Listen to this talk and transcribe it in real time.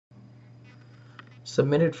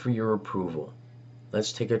submitted for your approval.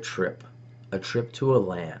 Let's take a trip to a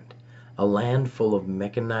land full of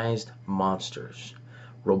mechanized monsters,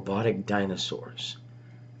 robotic dinosaurs.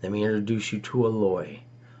 Let me introduce you to Aloy.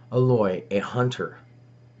 Aloy, a hunter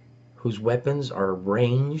whose weapons are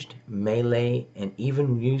ranged, melee, and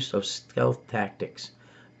even use of stealth tactics,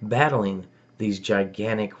 battling these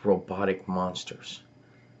gigantic robotic monsters.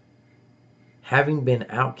 Having been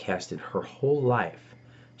outcasted her whole life,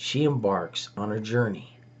 she embarks on a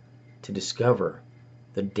journey to discover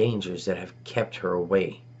the dangers that have kept her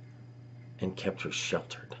away and kept her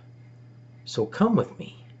sheltered. So come with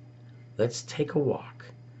me. Let's take a walk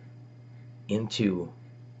into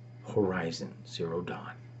Horizon Zero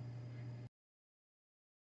Dawn.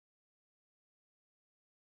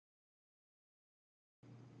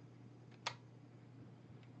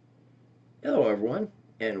 Hello everyone,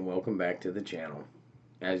 and welcome back to the channel.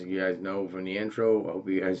 As you guys know from the intro, I hope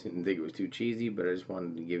you guys didn't think it was too cheesy, but I just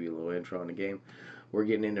wanted to give you a little intro on the game. We're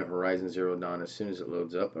getting into Horizon Zero Dawn as soon as it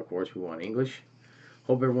loads up. Of course, we want English.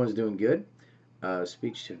 Hope everyone's doing good.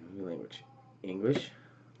 Speech to language. English.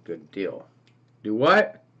 Good deal. Do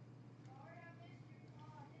what?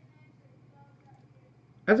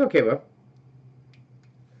 That's okay, bro.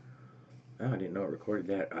 Oh, I didn't know it recorded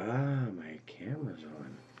that. Ah, my camera's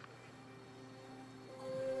on.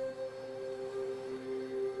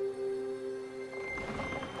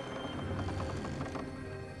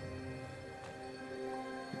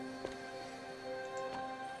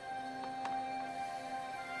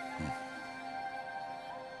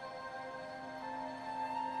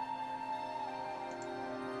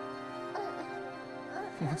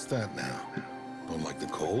 What's that now? Don't like the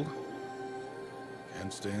cold?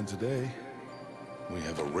 Can't stay in today. We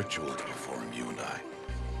have a ritual to perform, you and I.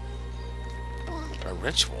 A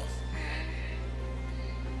ritual?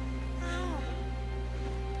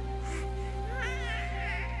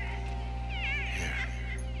 Here.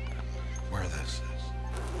 Wear this.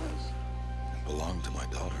 It belonged to my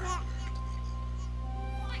daughter.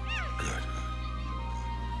 Good.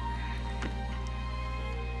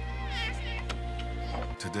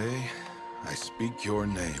 Today, I speak your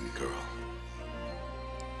name, girl.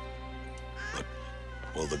 But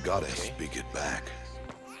will the goddess speak it back?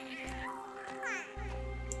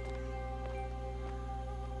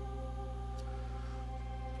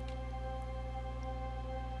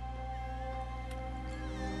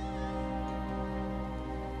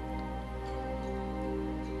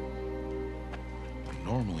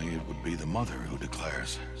 Normally, it would be the mother who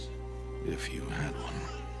declares, if you had one.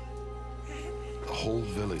 The whole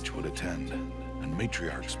village would attend, and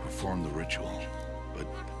matriarchs perform the ritual. But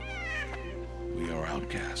we are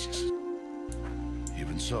outcasts.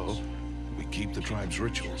 Even so, we keep the tribe's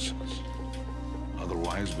rituals.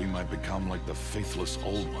 Otherwise, we might become like the faithless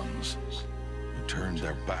old ones, who turned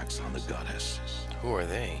their backs on the goddess. Who are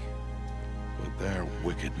they? But their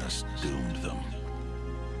wickedness doomed them.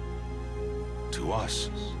 To us,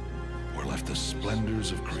 were left the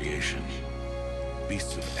splendors of creation.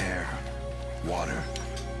 Beasts of air, water,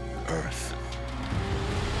 earth,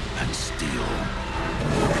 and steel.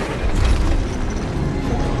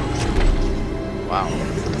 Wow.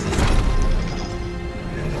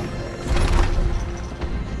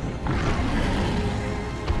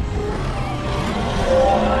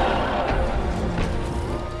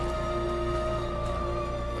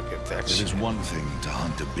 Look at that It shit. is one thing to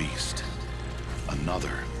hunt a beast,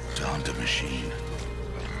 another to hunt a machine.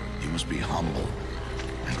 You must be humble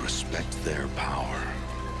and respect their power.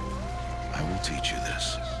 I will teach you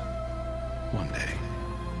this one day.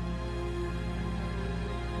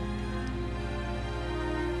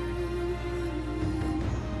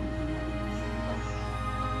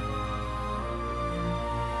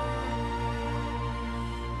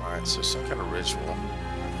 Alright, so some kind of ritual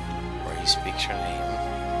where he speaks your name,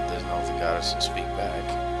 doesn't know if the goddess will speak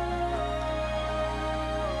back.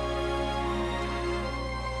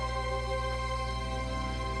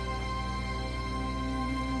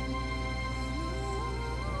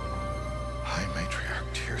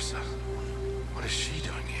 What is she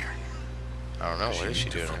doing here? I don't know, what is she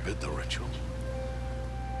doing? To forbid the ritual?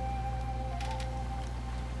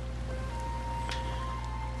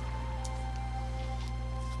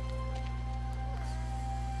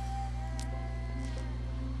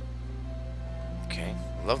 Okay,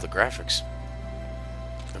 love the graphics.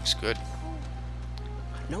 Looks good.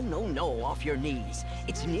 No, no, no, off your knees.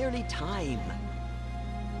 It's nearly time.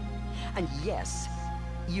 And yes,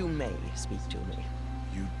 you may speak to me.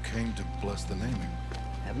 You came to bless the naming.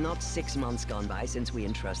 Have not 6 months gone by since we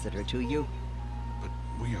entrusted her to you? But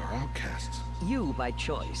we are outcasts. You by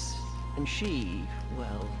choice, and she,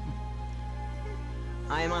 well,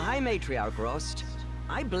 I am a high matriarch, Rost.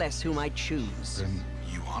 I bless whom I choose. Then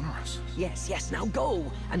you honor us. Yes, yes, now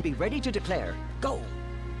go, and be ready to declare. Go!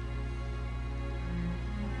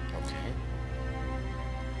 Okay.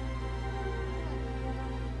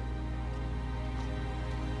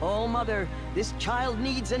 Oh, Mother, this child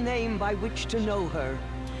needs a name by which to know her.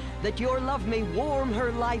 That your love may warm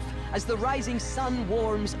her life as the rising sun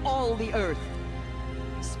warms all the earth.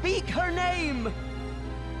 Speak her name!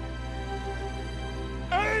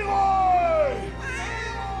 Aloy!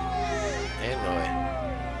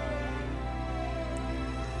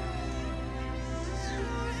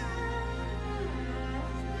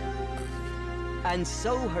 And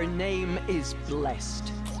so her name is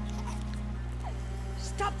blessed.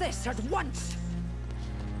 Stop this at once!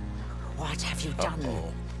 What have you done?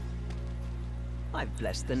 Uh-oh. I've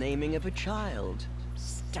blessed the naming of a child.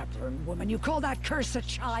 Stubborn woman, you call that curse a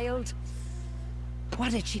child?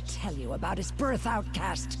 What did she tell you about his birth,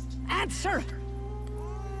 outcast? Answer!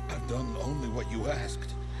 I've done only what you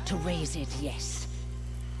asked. To raise it, yes.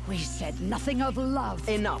 We said nothing of love.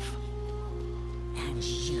 Enough. And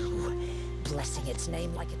you, blessing its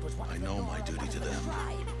name like it was one I of the know my Nora, duty one to of the them.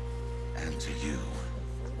 tribe. And to you.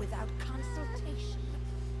 Without consultation.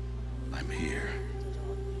 I'm here.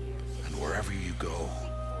 And wherever you go,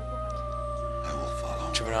 I will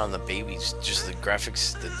follow. Tripping out on the babies, just the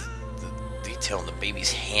graphics, the detail in the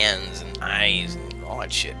baby's hands and eyes and all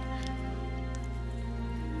that shit.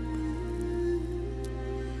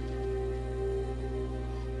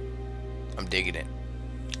 I'm digging it.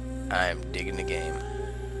 I'm digging the game.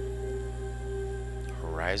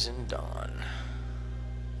 Horizon Dawn.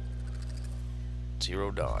 Zero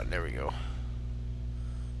Dawn. There we go.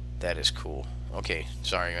 That is cool. Okay,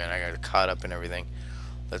 sorry man, I got caught up in everything.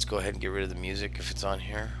 Let's go ahead and get rid of the music if it's on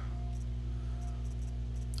here.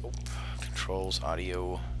 Oh, controls,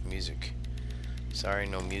 audio, music. Sorry,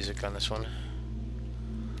 no music on this one.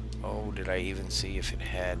 Oh, did I even see if it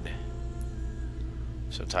had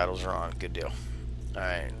subtitles are on? Good deal.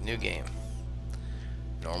 Alright, new game.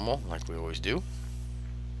 Normal, like we always do.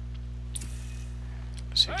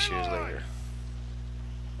 6 years later.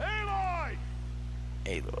 Aloy!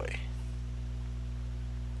 Aloy.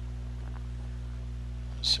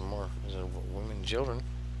 Some more. There's a women and children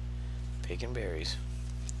picking berries.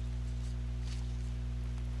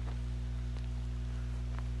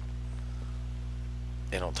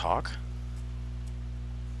 They don't talk?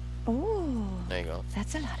 Oh, There you go.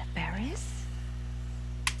 that's a lot of berries.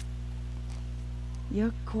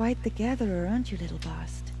 You're quite the gatherer, aren't you, little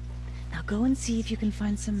bast? Now go and see if you can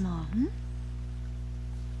find some more, hmm?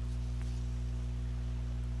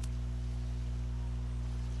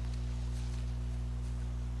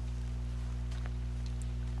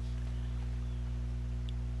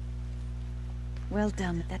 Well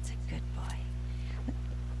done, that's a good boy.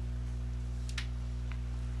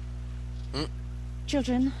 Hmm?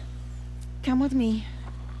 Children, come with me.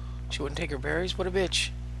 She wouldn't take her berries? What a bitch.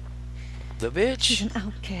 The She's bitch? an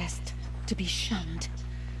outcast, to be shunned.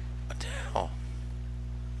 What the hell?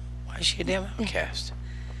 Why is she a damn outcast?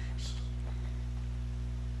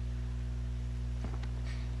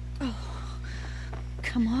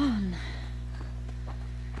 Come on.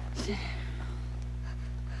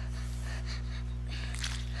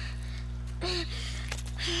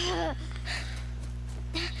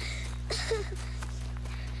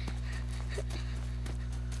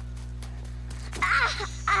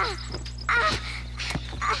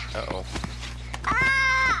 Uh-oh.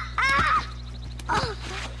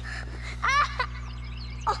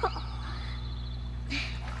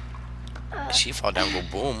 She fall down, go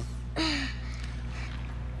boom.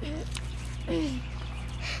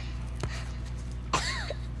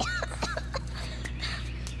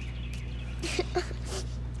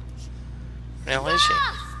 Now is she?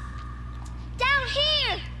 Down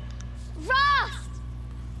here! Rost!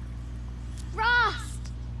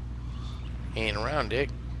 Rost! He ain't around, Dick.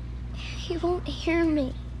 He won't hear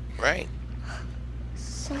me. Right?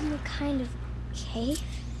 Some kind of cave?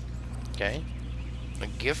 Okay. A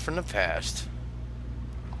gift from the past.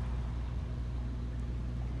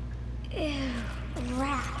 Ew,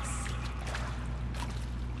 rats.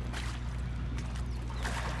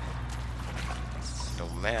 No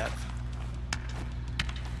map.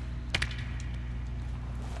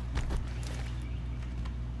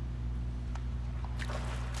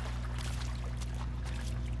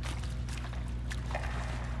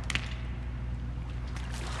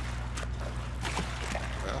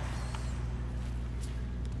 Well,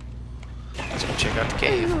 let's go check out the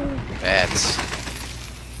cave. Bats.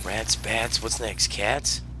 Rats, bats. What's next?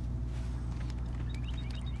 Cats?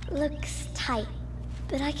 Looks tight,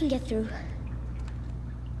 but I can get through.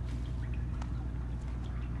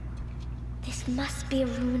 This must be a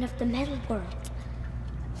ruin of the metal world.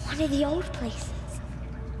 One of the old places.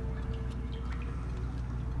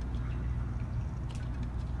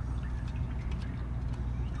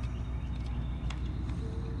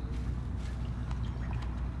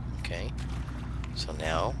 Okay. So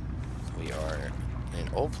now we are in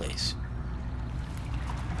an old place.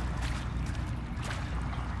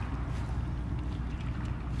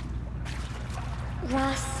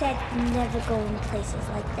 Ross said never go in places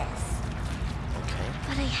like this. Okay.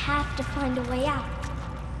 But I have to find a way out.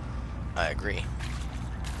 I agree.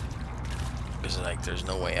 Because like there's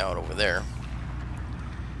no way out over there.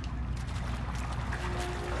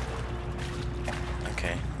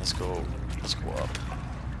 Okay, let's go up.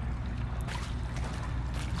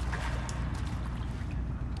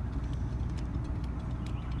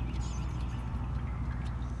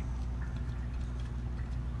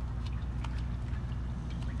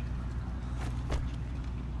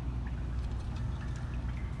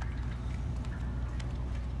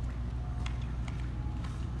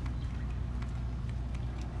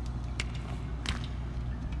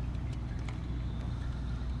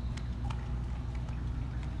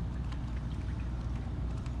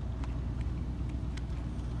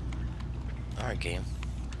 Alright, game.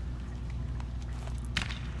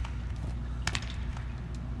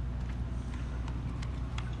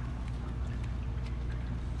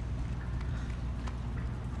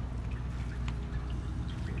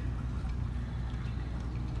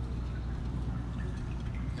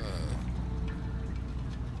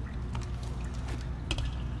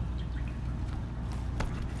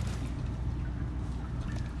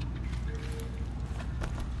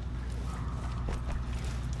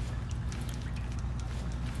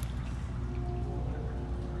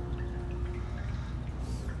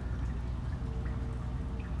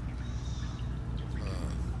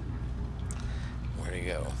 Where do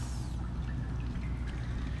you go?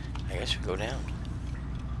 I guess we go down.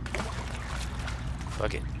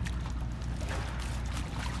 Fuck it.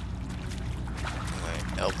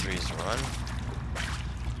 Alright, L3 is run.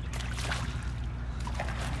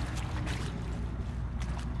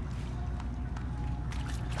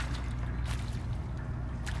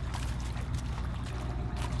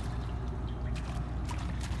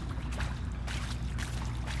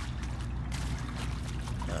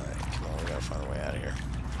 Find a way out of here.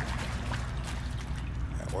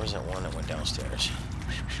 Right, where's that one that went downstairs?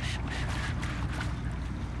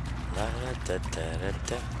 La da da da da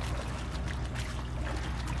da.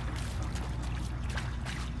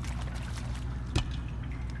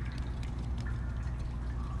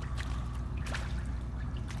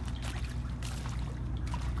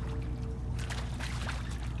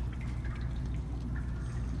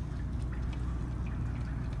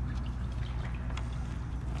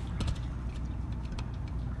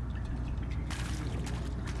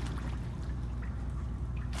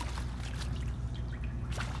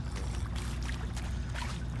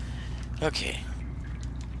 Okay.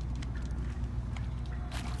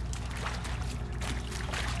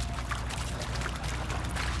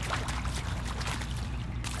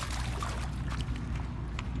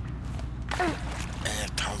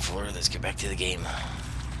 Tom Ford, let's get back to the game.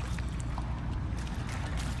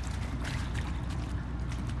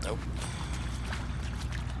 Nope.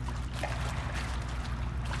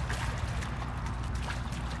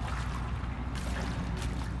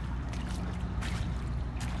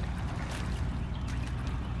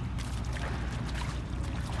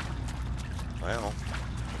 Well.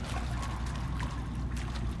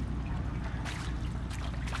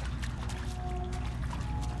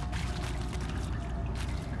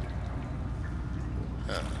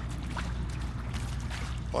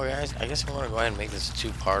 Well, guys, I guess I'm going to go ahead and make this a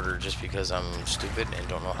two-parter just because I'm stupid and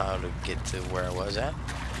don't know how to get to where I was at.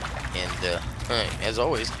 And, as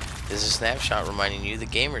always, this is a snapshot reminding you, the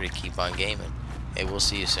gamer, to keep on gaming. Hey, we'll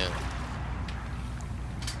see you soon.